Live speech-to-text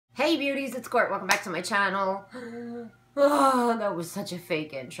Hey beauties, it's Court. Welcome back to my channel. Oh, that was such a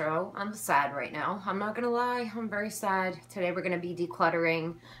fake intro. I'm sad right now. I'm not gonna lie, I'm very sad. Today we're gonna be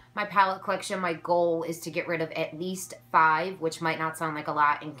decluttering my palette collection. My goal is to get rid of at least 5, which might not sound like a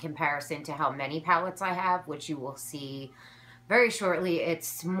lot in comparison to how many palettes I have, which you will see very shortly.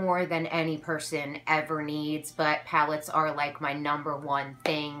 It's more than any person ever needs, but palettes are like my #1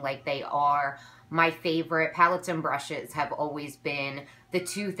 thing. Like, they are my favorite. Palettes and brushes have always been the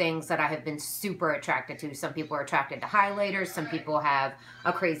two things that I have been super attracted to. Some people are attracted to highlighters. Some people have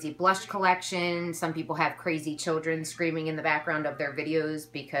a crazy blush collection. Some people have crazy children screaming in the background of their videos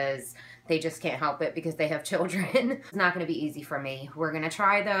because they just can't help it because they have children. It's not going to be easy for me. We're going to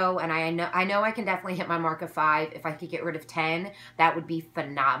try though, and I know I can definitely hit my mark of 5. If I could get rid of 10, that would be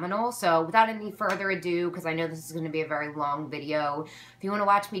phenomenal. So without any further ado, because I know this is going to be a very long video, if you want to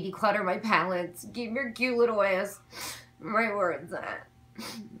watch me declutter my palettes, give your cute little ass right where it's at.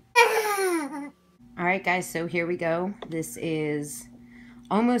 Alright guys, so here we go. This is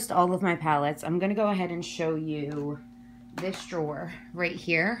almost all of my palettes. I'm going to go ahead and show you this drawer right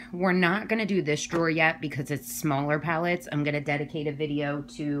here. We're not going to do this drawer yet because it's smaller palettes. I'm going to dedicate a video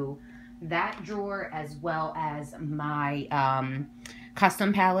to that drawer as well as my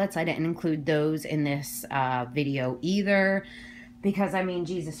custom palettes. I didn't include those in this video either because, I mean,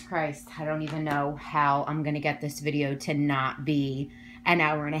 Jesus Christ, I don't even know how I'm going to get this video to not be an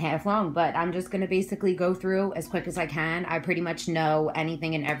hour and a half long, but I'm just going to basically go through as quick as I can. I pretty much know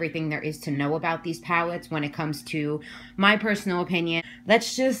anything and everything there is to know about these palettes when it comes to my personal opinion.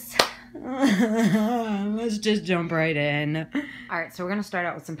 Let's just jump right in. All right, so we're going to start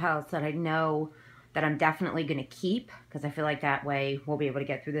out with some palettes that I know that I'm definitely going to keep because I feel like that way we'll be able to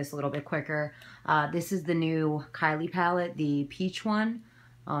get through this a little bit quicker. This is the new Kylie palette, the peach one.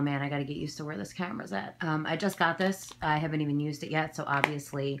 Oh man, I gotta get used to where this camera's at. I just got this. I haven't even used it yet, so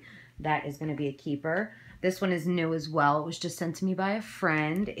obviously that is gonna be a keeper. This one is new as well. It was just sent to me by a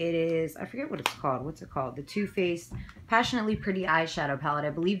friend. It is, I forget what it's called. What's it called? The Too Faced Passionately Pretty Eyeshadow Palette. I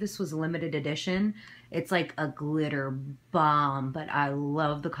believe this was a limited edition. It's like a glitter bomb, but I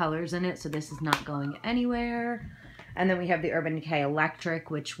love the colors in it, so this is not going anywhere. And then we have the Urban Decay Electric,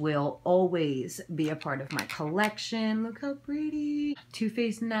 which will always be a part of my collection. Look how pretty. Too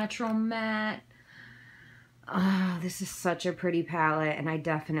Faced Natural Matte. Oh, this is such a pretty palette, and I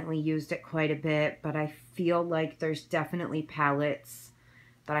definitely used it quite a bit, but I feel like there's definitely palettes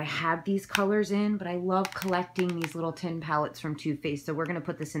that I have these colors in, but I love collecting these little tin palettes from Too Faced, so we're going to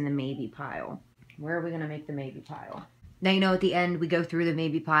put this in the maybe pile. Where are we going to make the maybe pile? Now, you know, at the end, we go through the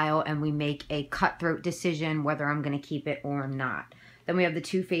maybe pile and we make a cutthroat decision whether I'm going to keep it or not. Then we have the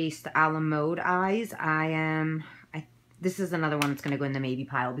Too Faced A La Mode Eyes. This is another one that's going to go in the maybe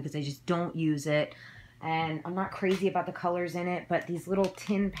pile because I just don't use it. And I'm not crazy about the colors in it, but these little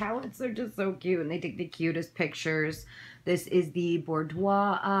tin palettes are just so cute and they take the cutest pictures. This is the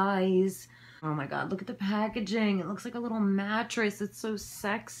Boudoir Eyes. Oh my God, look at the packaging. It looks like a little mattress. It's so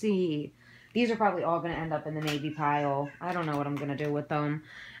sexy. These are probably all going to end up in the maybe pile. I don't know what I'm going to do with them.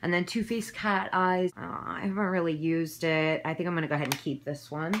 And then Too Faced Cat Eyes. I haven't really used it. I think I'm going to go ahead and keep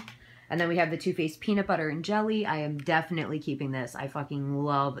this one. And then we have the Too Faced Peanut Butter and Jelly. I am definitely keeping this. I fucking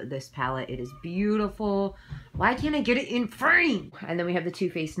love this palette. It is beautiful. Why can't I get it in frame? And then we have the Too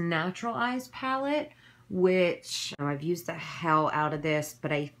Faced Natural Eyes palette, which I've used the hell out of this,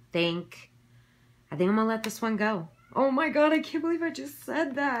 but I think I'm going to let this one go. Oh my God, I can't believe I just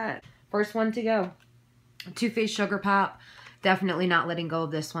said that. First one to go. Too Faced Sugar Pop. Definitely not letting go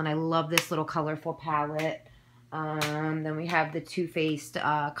of this one. I love this little colorful palette. Then we have the Too Faced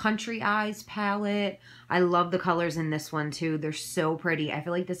Country Eyes palette. I love the colors in this one too. They're so pretty. I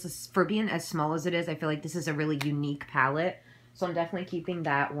feel like this is, for being as small as it is, I feel like this is a really unique palette. So I'm definitely keeping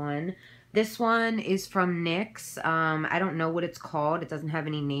that one. This one is from NYX. I don't know what it's called. It doesn't have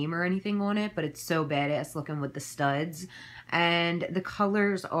any name or anything on it, but it's so badass looking with the studs. And the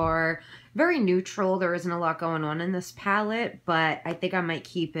colors are very neutral. There isn't a lot going on in this palette, but I think I might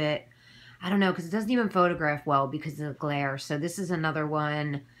keep it. I don't know, because it doesn't even photograph well because of the glare. So this is another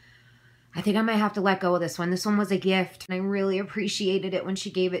one. I think I might have to let go of this one. This one was a gift, and I really appreciated it when she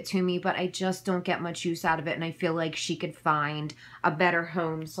gave it to me, but I just don't get much use out of it, and I feel like she could find a better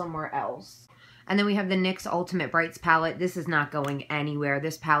home somewhere else. And then we have the NYX Ultimate Brights palette. This is not going anywhere.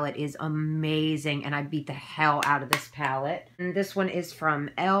 This palette is amazing, and I beat the hell out of this palette. And this one is from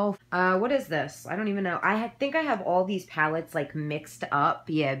e.l.f. What is this? I don't even know. I think I have all these palettes, like, mixed up.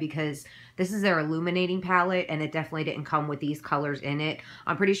 Yeah, because this is their illuminating palette, and it definitely didn't come with these colors in it.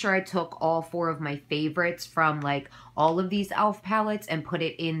 I'm pretty sure I took all 4 of my favorites from, like, all of these e.l.f. palettes and put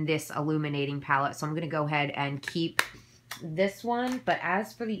it in this illuminating palette. So I'm going to go ahead and keep this one. But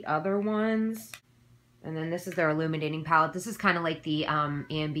as for the other ones, and then this is their illuminating palette. This is kind of like the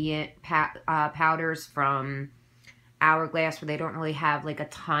ambient powders from Hourglass, where they don't really have like a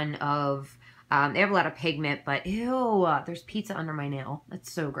ton of, they have a lot of pigment, but ew, there's pizza under my nail.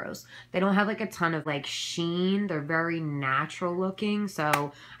 That's so gross. They don't have like a ton of like sheen. They're very natural looking.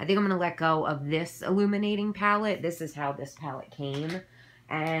 So I think I'm going to let go of this illuminating palette. This is how this palette came.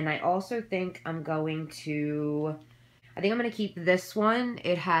 And I also think I'm going to, I think I'm going to keep this one.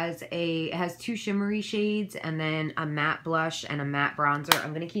 It has two shimmery shades and then a matte blush and a matte bronzer.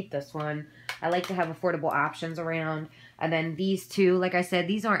 I'm going to keep this one. I like to have affordable options around. And then these two, like I said,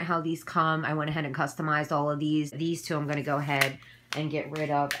 these aren't how these come. I went ahead and customized all of these. These two I'm going to go ahead and get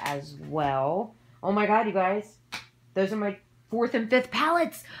rid of as well. Oh my God, you guys. Those are my 4th and 5th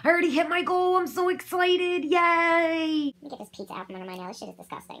palettes. I already hit my goal. I'm so excited. Yay! Let me get this pizza out from under my nail. This shit is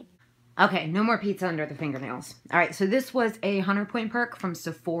disgusting. Okay, no more pizza under the fingernails. All right, so this was a 100 point perk from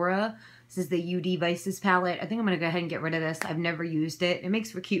Sephora. This is the UD Vices palette. I think I'm going to go ahead and get rid of this. I've never used it. It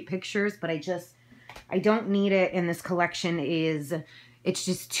makes for cute pictures, but I don't need it, and this collection it's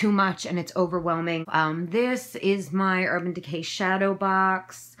just too much, and it's overwhelming. This is my Urban Decay Shadow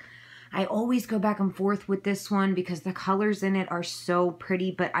Box. I always go back and forth with this one because the colors in it are so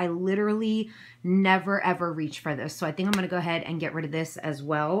pretty, but I literally never ever reach for this. So I think I'm going to go ahead and get rid of this as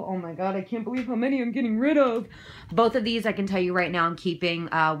well. Oh my God, I can't believe how many I'm getting rid of. Both of these I can tell you right now I'm keeping.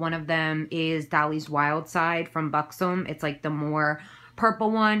 One of them is Dolly's Wild Side from Buxom. It's like the more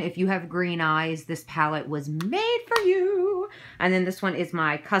purple one. If you have green eyes, this palette was made for you. And then this one is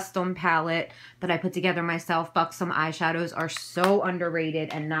my custom palette that I put together myself. Buxom eyeshadows are so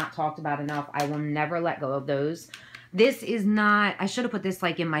underrated and not talked about enough. I will never let go of those. This is not, I should have put this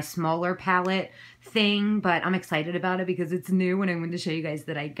like in my smaller palette thing, but I'm excited about it because it's new and I wanted to show you guys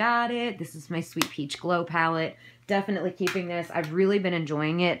that I got it. This is my Sweet Peach Glow palette. Definitely keeping this. I've really been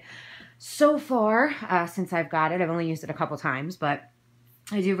enjoying it so far since I've got it. I've only used it a couple times, but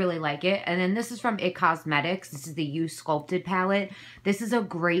I do really like it. And then this is from It Cosmetics. This is the You Sculpted palette. This is a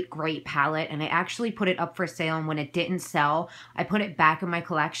great, great palette. And I actually put it up for sale. And when it didn't sell, I put it back in my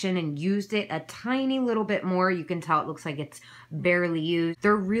collection and used it a tiny little bit more. You can tell it looks like it's barely used.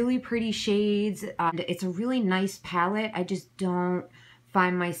 They're really pretty shades. It's a really nice palette. I just don't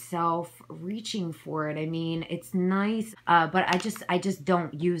find myself reaching for it. I mean, it's nice, but I just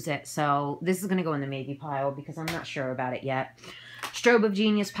don't use it. So this is going to go in the maybe pile because I'm not sure about it yet. Strobe of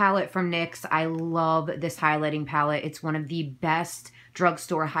Genius palette from NYX. I love this highlighting palette. It's one of the best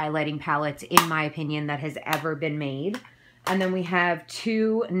drugstore highlighting palettes, in my opinion, that has ever been made. And then we have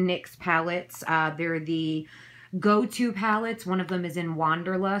two NYX palettes. They're the go-to palettes. One of them is in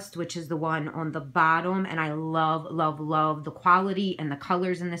Wanderlust, which is the one on the bottom. And I love, love, love the quality and the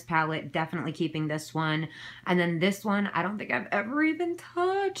colors in this palette. Definitely keeping this one. And then this one, I don't think I've ever even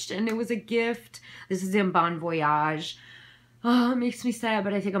touched. And it was a gift. This is in Bon Voyage. Oh, it makes me sad,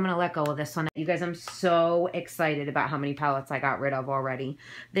 but I think I'm going to let go of this one. You guys, I'm so excited about how many palettes I got rid of already.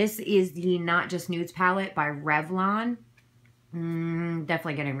 This is the Not Just Nudes palette by Revlon.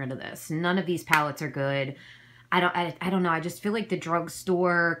 Definitely getting rid of this. None of these palettes are good. I don't know. I just feel like the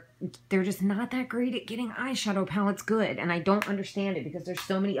drugstore, they're just not that great at getting eyeshadow palettes good. And I don't understand it because there's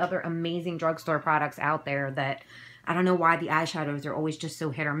so many other amazing drugstore products out there that I don't know why the eyeshadows are always just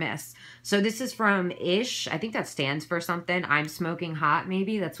so hit or miss. So this is from Ish. I think that stands for something. I'm Smoking Hot,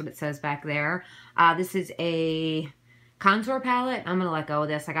 maybe. That's what it says back there. This is a contour palette. I'm going to let go of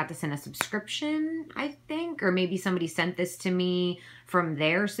this. I got this in a subscription, I think. Or maybe somebody sent this to me from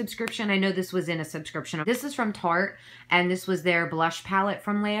their subscription. I know this was in a subscription. This is from Tarte. And this was their blush palette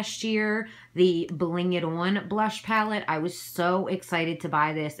from last year. The Bling It On blush palette. I was so excited to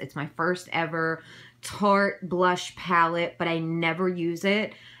buy this. It's my first ever Tarte blush palette, but I never use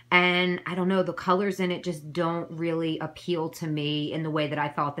it. And I don't know, the colors in it just don't really appeal to me in the way that I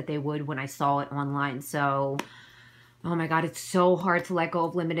thought that they would when I saw it online. So, oh my God, it's so hard to let go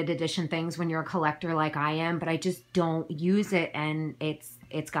of limited edition things when you're a collector like I am, but I just don't use it, and it's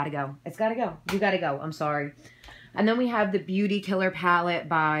gotta go. It's gotta go. You gotta go. I'm sorry. And then we have the Beauty Killer palette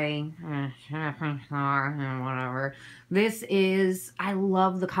by whatever. This is, I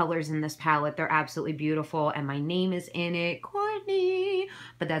love the colors in this palette. They're absolutely beautiful. And my name is in it, Courtney.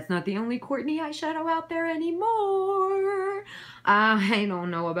 But that's not the only Courtney eyeshadow out there anymore. I don't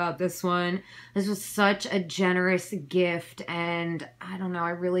know about this one. This was such a generous gift. And I don't know, I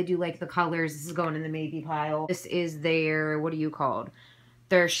really do like the colors. This is going in the maybe pile. This is their, what are you called?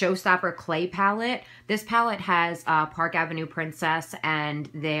 their Showstopper Clay palette. This palette has Park Avenue Princess and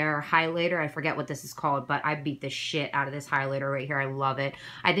their highlighter. I forget what this is called, but I beat the shit out of this highlighter right here. I love it.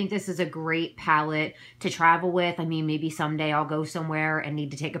 I think this is a great palette to travel with. I mean, maybe someday I'll go somewhere and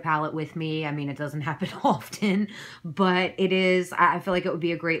need to take a palette with me. I mean, it doesn't happen often, but it is, I feel like it would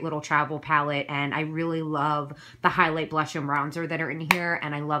be a great little travel palette, and I really love the highlight, blush, and bronzer that are in here,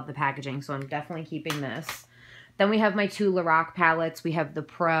 and I love the packaging, so I'm definitely keeping this. Then we have my two Lorac palettes. We have the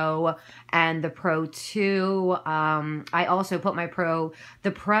Pro and the Pro 2. I also put my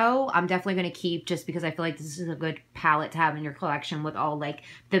the Pro I'm definitely going to keep just because I feel like this is a good palette to have in your collection with all like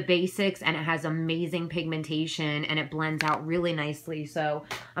the basics, and it has amazing pigmentation and it blends out really nicely. So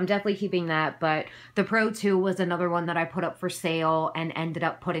I'm definitely keeping that. But the Pro 2 was another one that I put up for sale and ended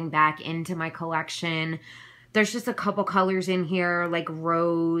up putting back into my collection. There's just a couple colors in here like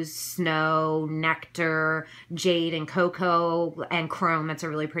Rose, Snow, Nectar, Jade, and Cocoa, and Chrome. That's a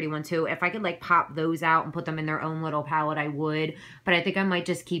really pretty one too. If I could like pop those out and put them in their own little palette, I would. But I think I might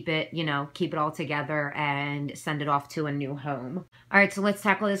just keep it, you know, keep it all together and send it off to a new home. All right, so let's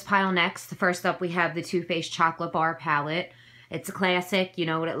tackle this pile next. First up, we have the Too Faced Chocolate Bar palette. It's a classic. You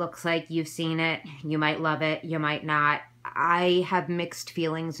know what it looks like. You've seen it. You might love it. You might not. I have mixed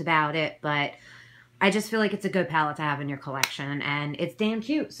feelings about it, but I just feel like it's a good palette to have in your collection, and it's damn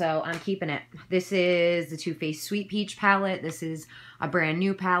cute, so I'm keeping it. This is the Too Faced Sweet Peach palette. This is a brand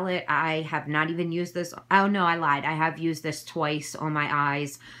new palette. I have not even used this. Oh, no, I lied. I have used this twice on my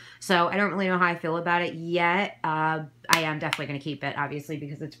eyes, so I don't really know how I feel about it yet. I am definitely going to keep it, obviously,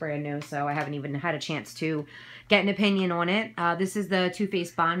 because it's brand new, so I haven't even had a chance to get an opinion on it. This is the Too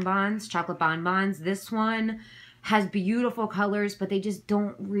Faced Bonbons, Chocolate Bonbons. This one has beautiful colors, but they just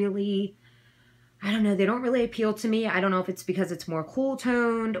don't really... I don't know, they don't really appeal to me. I don't know if it's because it's more cool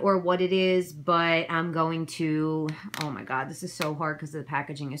toned or what it is, but I'm going to, oh my God, this is so hard because the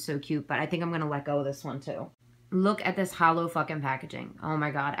packaging is so cute, but I think I'm going to let go of this one too. Look at this hollow fucking packaging. Oh my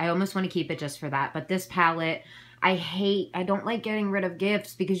God, I almost want to keep it just for that. But this palette, I don't like getting rid of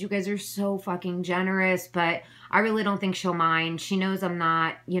gifts because you guys are so fucking generous, but I really don't think she'll mind. She knows I'm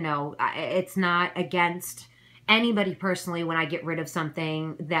not, you know, it's not against anybody personally when I get rid of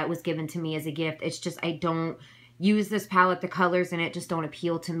something that was given to me as a gift. It's just I don't use this palette. The colors in it just don't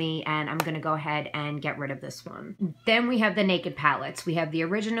appeal to me, and I'm going to go ahead and get rid of this one. Then we have the Naked palettes. We have the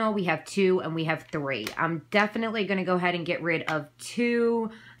original, we have 2, and we have 3. I'm definitely going to go ahead and get rid of 2.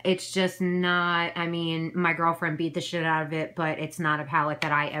 It's just not, I mean, my girlfriend beat the shit out of it, but it's not a palette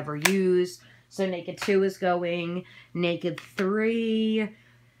that I ever use. So Naked 2 is going. Naked 3...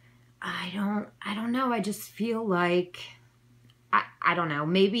 I don't know. I just feel like, I don't know.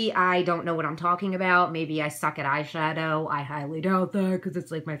 Maybe I don't know what I'm talking about. Maybe I suck at eyeshadow. I highly doubt that because it's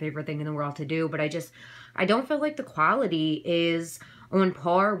like my favorite thing in the world to do. But I don't feel like the quality is on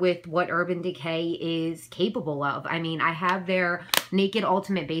par with what Urban Decay is capable of. I mean, I have their Naked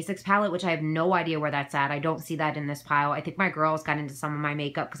Ultimate Basics palette, which I have no idea where that's at. I don't see that in this pile. I think my girls got into some of my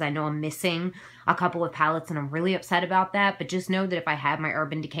makeup because I know I'm missing a couple of palettes and I'm really upset about that. But just know that if I had my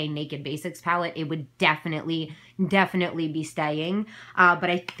Urban Decay Naked Basics palette, it would definitely be staying. But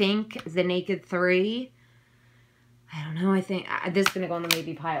I think the Naked 3... I don't know. I think this is going to go in the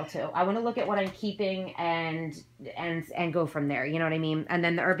maybe pile too. I want to look at what I'm keeping and go from there. You know what I mean? And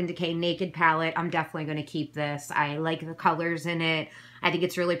then the Urban Decay Naked palette, I'm definitely going to keep this. I like the colors in it. I think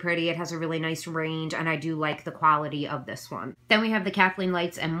it's really pretty. It has a really nice range, and I do like the quality of this one. Then we have the Kathleen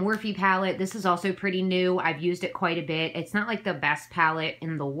Lights and Morphe palette. This is also pretty new. I've used it quite a bit. It's not like the best palette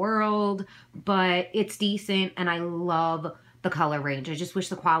in the world, but it's decent, and I love the color range. I just wish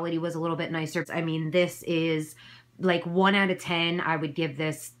the quality was a little bit nicer. I mean, this is... like 1 out of 10, I would give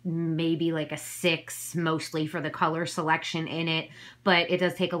this maybe like a 6, mostly for the color selection in it, but it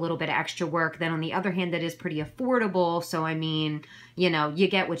does take a little bit of extra work. Then on the other hand, that is pretty affordable. So, I mean, you know, you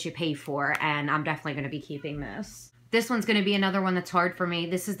get what you pay for, and I'm definitely going to be keeping this. This one's going to be another one that's hard for me.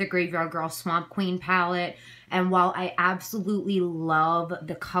 This is the Graveyard Girl Swamp Queen palette, and while I absolutely love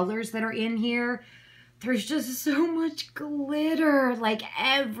the colors that are in here, there's just so much glitter, like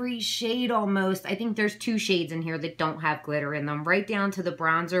every shade almost. I think there's 2 shades in here that don't have glitter in them, right down to the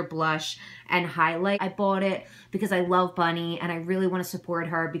bronzer, blush, and highlight. I bought it because I love Bunny, and I really want to support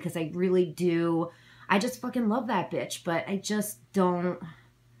her because I really do. I just fucking love that bitch, but I just don't...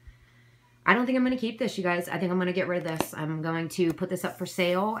 I don't think I'm going to keep this, you guys. I think I'm going to get rid of this. I'm going to put this up for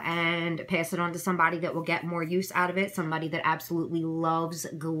sale and pass it on to somebody that will get more use out of it, somebody that absolutely loves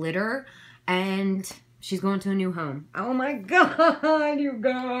glitter, and... she's going to a new home. Oh my God, you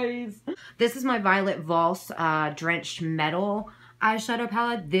guys. This is my Violet Valse Drenched Metal eyeshadow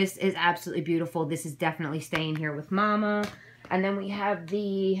palette. This is absolutely beautiful. This is definitely staying here with Mama. And then we have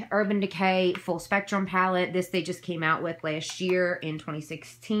the Urban Decay Full Spectrum palette. This they just came out with last year in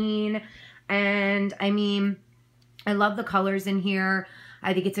 2016. And I mean, I love the colors in here.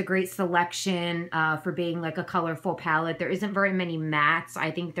 I think it's a great selection for being like a colorful palette. There isn't very many mattes.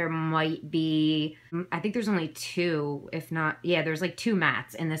 I think there might be, I think there's only 2, if not, yeah, there's like 2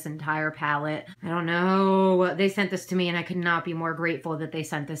 mattes in this entire palette. I don't know. They sent this to me and I could not be more grateful that they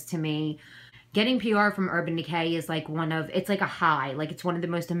sent this to me. Getting PR from Urban Decay is like it's like a high, like it's one of the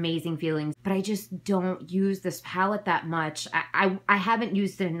most amazing feelings, but I just don't use this palette that much. I haven't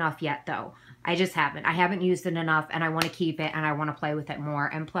used it enough yet though. I just haven't. I haven't used it enough and I want to keep it and I want to play with it more.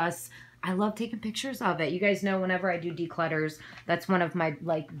 And plus, I love taking pictures of it. You guys know whenever I do declutters, that's one of my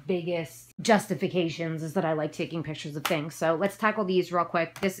like biggest justifications is that I like taking pictures of things. So let's tackle these real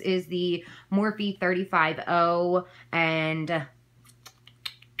quick. This is the Morphe 35O and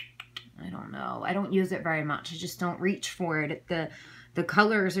I don't know. I don't use it very much. I just don't reach for it. The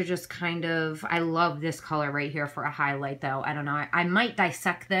colors are just kind of, I love this color right here for a highlight though. I don't know. I might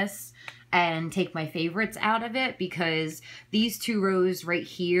dissect this and take my favorites out of it because these 2 rows right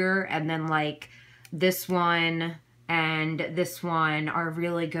here and then like this one and this one are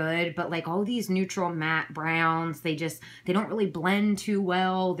really good, but like all these neutral matte browns, they don't really blend too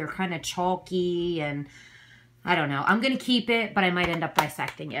well. They're kind of chalky and I don't know. I'm going to keep it, but I might end up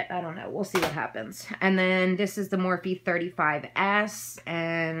dissecting it. I don't know. We'll see what happens. And then this is the Morphe 35S.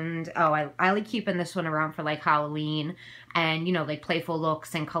 And, oh, I like keeping this one around for, like, Halloween. And, you know, like, playful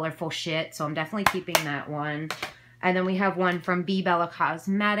looks and colorful shit. So I'm definitely keeping that one. And then we have one from B Bella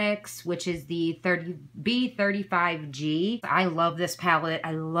Cosmetics, which is the B35G. I love this palette.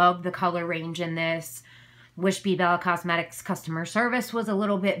 I love the color range in this. Wish B Bella Cosmetics customer service was a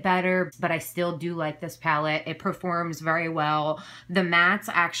little bit better, but I still do like this palette. It performs very well. The mattes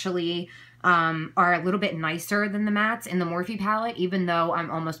actually are a little bit nicer than the mattes in the Morphe palette, even though I'm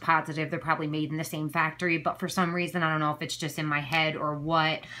almost positive they're probably made in the same factory. But for some reason, I don't know if it's just in my head or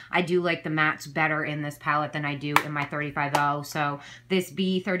what, I do like the mattes better in this palette than I do in my 35O. So this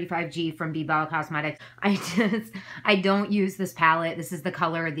B35G from B Bella Cosmetics, I don't use this palette. This is the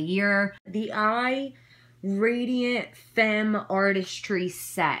color of the year. The Eye Radiant Femme Artistry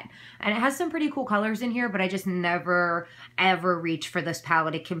set. And it has some pretty cool colors in here, but I just never, ever reach for this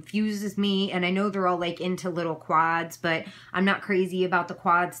palette. It confuses me, and I know they're all like into little quads, but I'm not crazy about the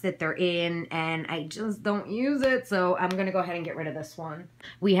quads that they're in, and I just don't use it, so I'm gonna go ahead and get rid of this one.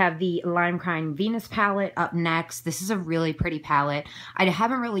 We have the Lime Crime Venus palette up next. This is a really pretty palette. I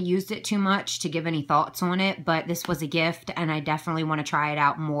haven't really used it too much to give any thoughts on it, but this was a gift, and I definitely want to try it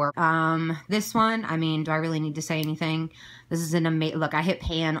out more. This one, I mean, do I really need to say anything? This is an amazing, look, I hit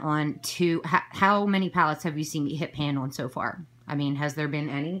pan on 2, how many palettes have you seen me hit pan on so far? I mean, has there been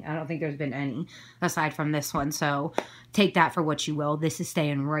any? I don't think there's been any aside from this one, so take that for what you will. This is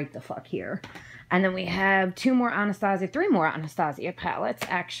staying right the fuck here. And then we have 3 more Anastasia palettes,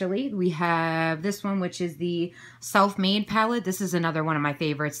 actually. We have this one, which is the Self-Made palette. This is another one of my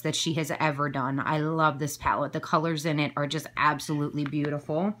favorites that she has ever done. I love this palette. The colors in it are just absolutely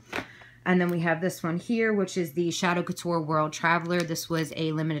beautiful. And then we have this one here, which is the Shadow Couture World Traveler. This was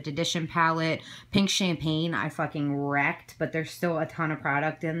a limited edition palette. Pink Champagne, I fucking wrecked, but there's still a ton of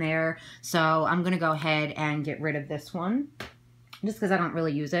product in there. So I'm going to go ahead and get rid of this one, just because I don't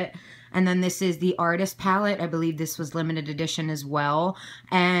really use it. And then this is the Artist palette. I believe this was limited edition as well.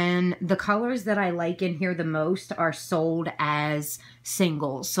 And the colors that I like in here the most are sold as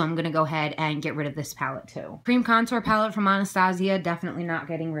singles. So I'm going to go ahead and get rid of this palette too. Cream Contour palette from Anastasia. Definitely not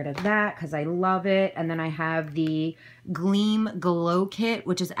getting rid of that because I love it. And then I have the Gleam Glow Kit,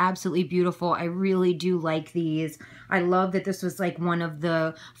 which is absolutely beautiful. I really do like these. I love that this was like one of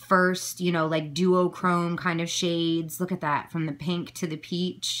the first, you know, like duochrome kind of shades. Look at that, from the pink to the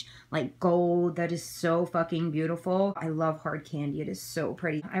peach. Like gold. That is so fucking beautiful. I love Hard Candy. It is so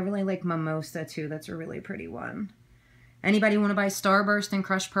pretty. I really like Mimosa too. That's a really pretty one. Anybody want to buy Starburst and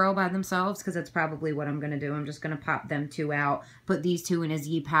Crushed Pearl by themselves? Because that's probably what I'm going to do. I'm just going to pop them 2 out, put these 2 in a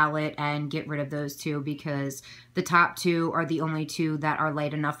Z palette, and get rid of those 2 because the top 2 are the only 2 that are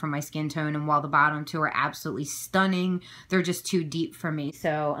light enough for my skin tone. And while the bottom 2 are absolutely stunning, they're just too deep for me.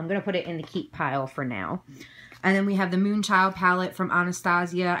 So I'm going to put it in the keep pile for now. And then we have the Moonchild palette from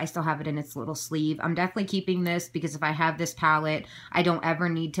Anastasia. I still have it in its little sleeve. I'm definitely keeping this because if I have this palette, I don't ever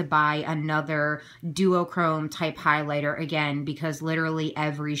need to buy another duochrome type highlighter again because literally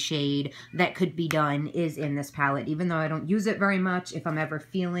every shade that could be done is in this palette. Even though I don't use it very much, if I'm ever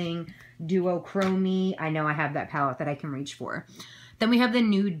feeling duochrome-y, I know I have that palette that I can reach for. Then we have the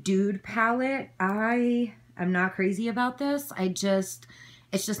Nude Dude palette. I'm not crazy about this.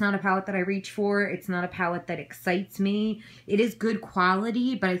 It's just not a palette that I reach for. It's not a palette that excites me. It is good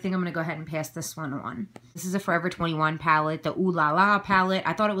quality, but I think I'm going to go ahead and pass this one on. This is a Forever 21 palette, the Ooh La La palette.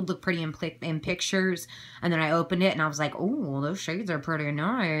 I thought it would look pretty in pictures, and then I opened it and I was like, oh, those shades are pretty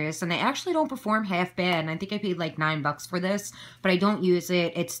nice. And they actually don't perform half bad, and I think I paid like $9 for this, but I don't use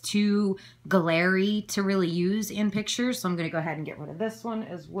it. It's too glary to really use in pictures, so I'm going to go ahead and get rid of this one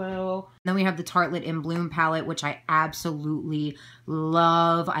as well. Then we have the Tartelette in Bloom palette, which I absolutely love.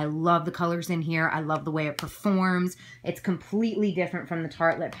 I love the colors in here. I love the way it performs. It's completely different from the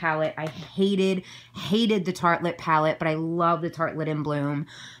Tartelette palette. I hated the Tartelette palette, but I love the Tartelette in Bloom.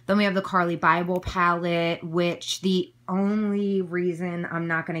 Then we have the Carly Bible palette, which the only reason I'm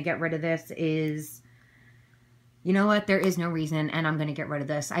not going to get rid of this is, you know what? There is no reason, and I'm going to get rid of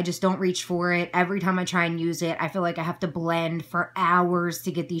this. I just don't reach for it. Every time I try and use it, I feel like I have to blend for hours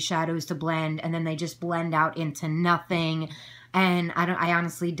to get these shadows to blend, and then they just blend out into nothing. And I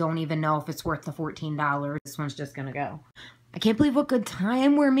honestly don't even know if it's worth the $14. This one's just going to go. I can't believe what good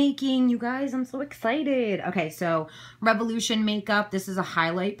time we're making, you guys. I'm so excited. Okay, so Revolution Makeup. This is a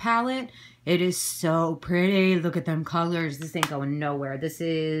highlight palette. It is so pretty. Look at them colors. This ain't going nowhere. This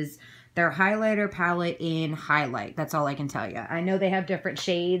is their highlighter palette in highlight. That's all I can tell you. I know they have different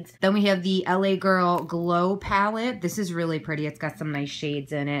shades. Then we have the LA Girl Glow palette. This is really pretty. It's got some nice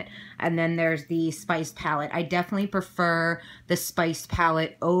shades in it. And then there's the Spiced palette. I definitely prefer the Spiced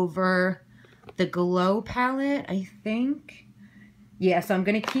palette over the Glow palette, I think. Yeah, so I'm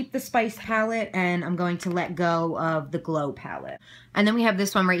going to keep the Spice palette, and I'm going to let go of the Glow palette. And then we have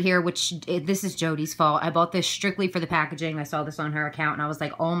this one right here, which this is Jody's fault. I bought this strictly for the packaging. I saw this on her account, and I was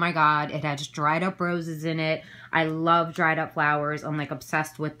like, oh my god, it has dried up roses in it. I love dried up flowers. I'm like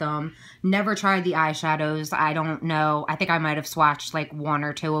obsessed with them. Never tried the eyeshadows. I don't know. I think I might have swatched like 1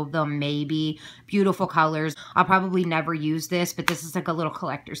 or 2 of them, maybe. Beautiful colors. I'll probably never use this, but this is like a little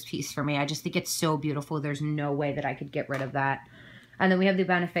collector's piece for me. I just think it's so beautiful. There's no way that I could get rid of that. And then we have the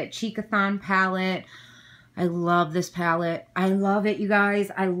Benefit Cheekathon palette. I love this palette. I love it, you guys.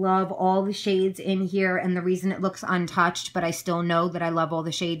 I love all the shades in here, and the reason it looks untouched, but I still know that I love all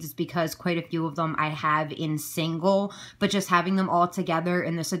the shades, is because quite a few of them I have in single, but just having them all together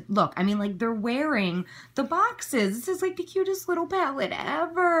in this, look, I mean, like, they're wearing the boxes. This is like the cutest little palette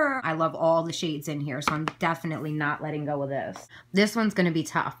ever. I love all the shades in here, so I'm definitely not letting go of this. This one's gonna be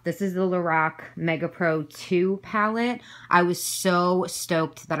tough. This is the Lorac Mega Pro 2 palette. I was so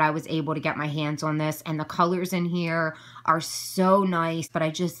stoked that I was able to get my hands on this, and the colors in here are so nice, but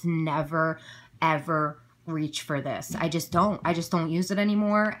I just never ever reach for this. I just don't use it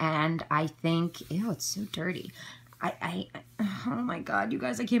anymore, and I think, ew, it's so dirty. Oh my god, you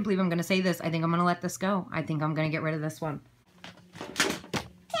guys, I can't believe I'm gonna say this. I think I'm gonna let this go. I think I'm gonna get rid of this one. Timber!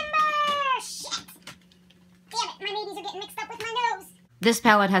 Shit! Damn it, my babies are getting mixed up with my nose. This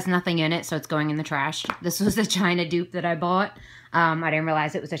palette has nothing in it, so it's going in the trash. This was a China dupe that I bought. I didn't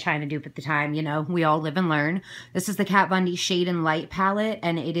realize it was a China dupe at the time. You know, we all live and learn. This is the Kat Von D Shade and Light palette,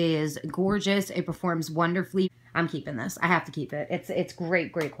 and it is gorgeous. It performs wonderfully. I'm keeping this. I have to keep it. It's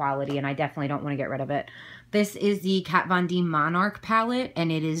great quality, and I definitely don't want to get rid of it. This is the Kat Von D Monarch palette,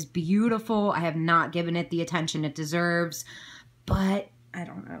 and it is beautiful. I have not given it the attention it deserves, but I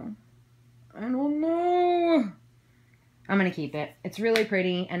don't know. I don't know. I'm going to keep it. It's really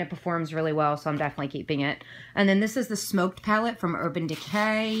pretty, and it performs really well, so I'm definitely keeping it. And then this is the Smoked palette from Urban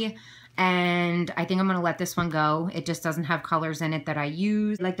Decay, and I think I'm going to let this one go. It just doesn't have colors in it that I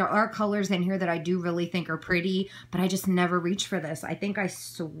use. Like, there are colors in here that I do really think are pretty, but I just never reach for this. I think I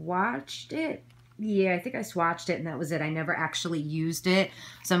swatched it. Yeah, I think I swatched it, and that was it. I never actually used it,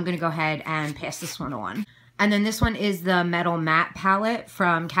 so I'm going to go ahead and pass this one on. And then this one is the Metal Matte palette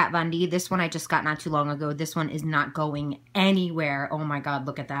from Kat Von D. This one I just got not too long ago. This one is not going anywhere. Oh my god,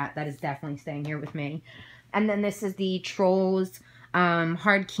 look at that. That is definitely staying here with me. And then this is the Trolls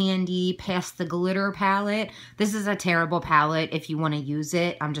Hard Candy Past the Glitter palette. This is a terrible palette if you want to use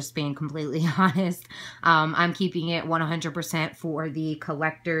it. I'm just being completely honest. I'm keeping it 100% for the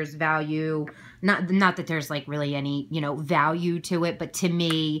collector's value. Not that there's like really any, you know, value to it, but to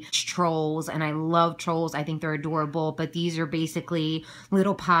me, it's Trolls, and I love Trolls. I think they're adorable, but these are basically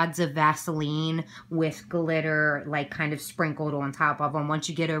little pods of Vaseline with glitter like kind of sprinkled on top of them. Once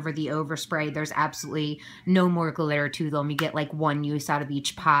you get over the overspray, there's absolutely no more glitter to them. You get like one use out of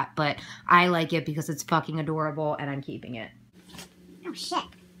each pot, but I like it because it's fucking adorable, and I'm keeping it. Oh shit.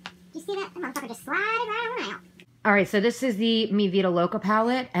 Do you see that? The motherfucker just slided right on out. All right, so this is the Mi Vida Loca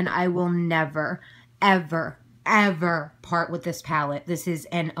palette, and I will never, ever, ever part with this palette. This is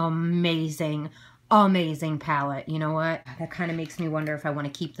an amazing, amazing palette. You know what? That kind of makes me wonder if I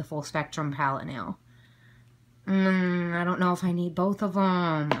want to keep the full spectrum palette now. I don't know if I need both of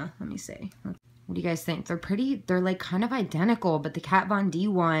them. Let me see. What do you guys think? They're pretty, they're like kind of identical, but the Kat Von D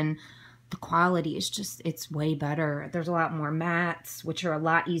one, the quality is just, it's way better. There's a lot more mattes, which are a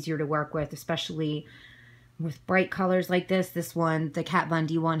lot easier to work with, especially with bright colors like this. This one, the Kat Von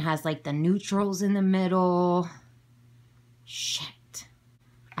D one, has like the neutrals in the middle. Shit.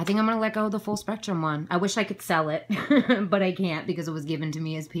 I think I'm going to let go of the full spectrum one. I wish I could sell it, but I can't because it was given to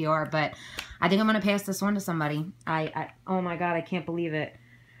me as PR. But I think I'm going to pass this one to somebody. Oh my God, I can't believe it.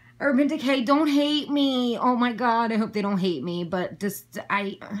 Urban Decay, don't hate me. Oh my God, I hope they don't hate me. But this,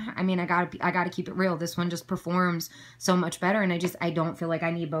 I mean, I gotta keep it real. This one just performs so much better, and I don't feel like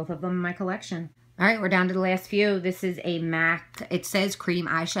I need both of them in my collection. All right, we're down to the last few. This is a MAC, it says cream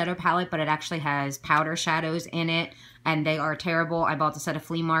eyeshadow palette, but it actually has powder shadows in it, and they are terrible. I bought this at a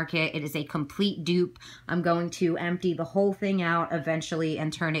flea market. It is a complete dupe. I'm going to empty the whole thing out eventually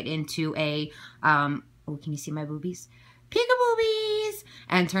and turn it into a, oh, can you see my boobies? Peekaboobies,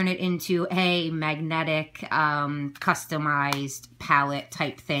 and turn it into a magnetic, customized palette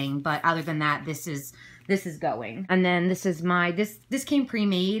type thing. But other than that, this is going. And then this is my, this came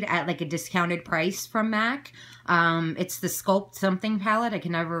pre-made at like a discounted price from MAC. It's the Sculpt something palette. I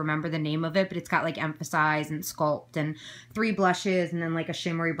can never remember the name of it, but it's got like Emphasize and Sculpt and 3 blushes and then like a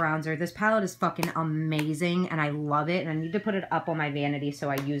shimmery bronzer. This palette is fucking amazing and I love it, and I need to put it up on my vanity so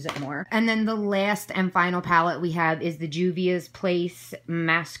I use it more. And then the last and final palette we have is the Juvia's Place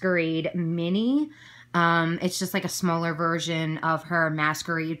Masquerade Mini. It's just like a smaller version of her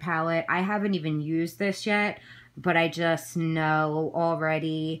Masquerade palette. I haven't even used this yet, but I just know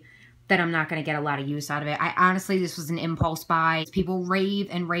already that I'm not going to get a lot of use out of it. I honestly, this was an impulse buy. People rave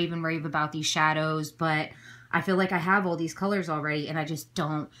and rave and rave about these shadows, but I feel like I have all these colors already and I just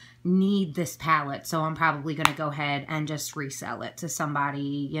don't need this palette. So I'm probably going to go ahead and just resell it to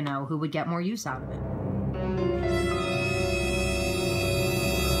somebody, you know, who would get more use out of it.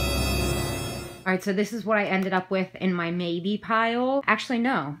 All right, so this is what I ended up with in my maybe pile. Actually,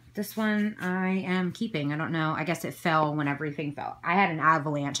 no, this one I am keeping. I don't know. I guess it fell when everything fell. I had an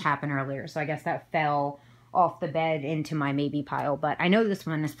avalanche happen earlier, so I guess that fell off the bed into my maybe pile. But I know this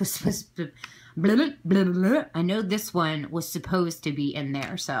one is supposed to, I know this one was supposed to be in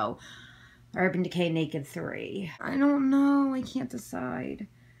there. So Urban Decay Naked 3. I don't know. I can't decide.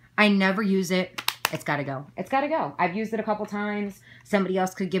 I never use it. It's got to go. It's got to go. I've used it a couple times. Somebody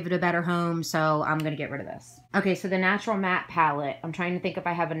else could give it a better home, so I'm going to get rid of this. Okay, so the Natural Matte palette. I'm trying to think if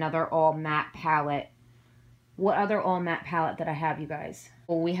I have another all matte palette. What other all matte palette did I have, you guys?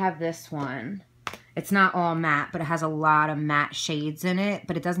 Well, we have this one. It's not all matte, but it has a lot of matte shades in it,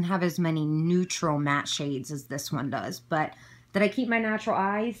 but it doesn't have as many neutral matte shades as this one does. But did I keep my natural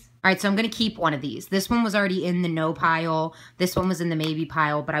eyes? All right, so I'm going to keep one of these. This one was already in the no pile. This one was in the maybe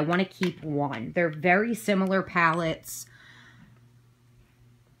pile, but I want to keep one. They're very similar palettes.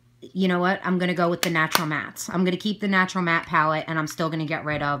 You know what? I'm going to go with the Natural Mattes. I'm going to keep the Natural Matte palette, and I'm still going to get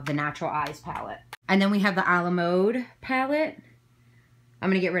rid of the Natural Eyes palette. And then we have the a la mode palette. I'm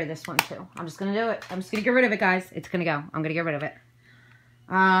going to get rid of this one, too. I'm just going to do it. I'm just going to get rid of it, guys. It's going to go. I'm going to get rid of it.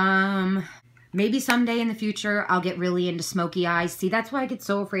 Maybe someday in the future, I'll get really into smoky eyes. See, that's why I get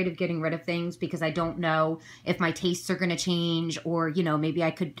so afraid of getting rid of things, because I don't know if my tastes are going to change, or, you know, maybe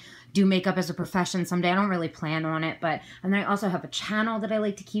I could do makeup as a profession someday. I don't really plan on it, but, and then I also have a channel that I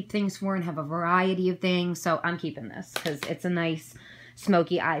like to keep things for and have a variety of things. So I'm keeping this because it's a nice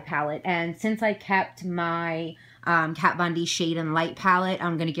smoky eye palette. And since I kept my Kat Von D Shade and Light palette,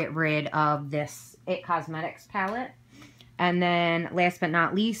 I'm going to get rid of this It Cosmetics palette. And then last but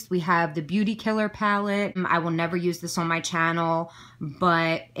not least, we have the Beauty Killer palette. I will never use this on my channel,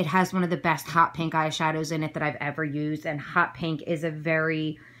 but it has one of the best hot pink eyeshadows in it that I've ever used. And hot pink is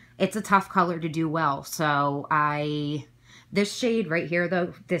it's a tough color to do well. So this shade right here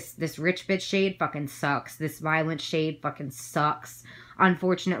though, this Rich Bitch shade fucking sucks. This Violent shade fucking sucks.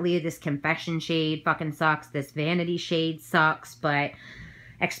 Unfortunately, this Confession shade fucking sucks. This Vanity shade sucks, but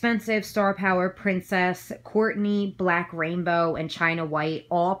Expensive, Star Power, Princess, Courtney, Black Rainbow, and China White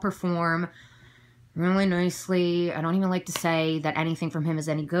all perform really nicely. I don't even like to say that anything from him is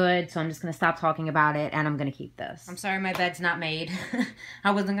any good, so I'm just going to stop talking about it, and I'm going to keep this. I'm sorry my bed's not made. I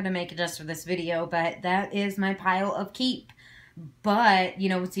wasn't going to make it just for this video, but that is my pile of keep. But, you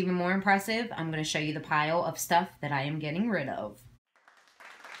know what's even more impressive? I'm going to show you the pile of stuff that I am getting rid of.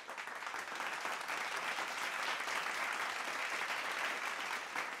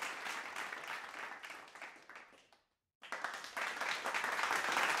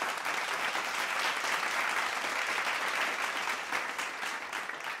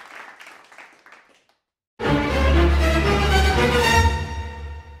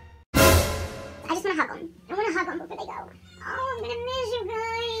 I just want to hug him. I want to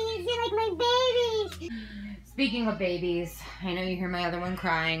Speaking of babies, I know you hear my other one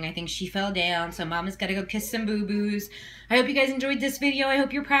crying. I think she fell down, so Mama's got to go kiss some boo-boos. I hope you guys enjoyed this video. I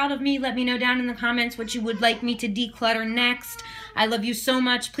hope you're proud of me. Let me know down in the comments what you would like me to declutter next. I love you so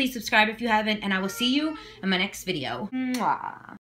much. Please subscribe if you haven't, and I will see you in my next video. Mwah.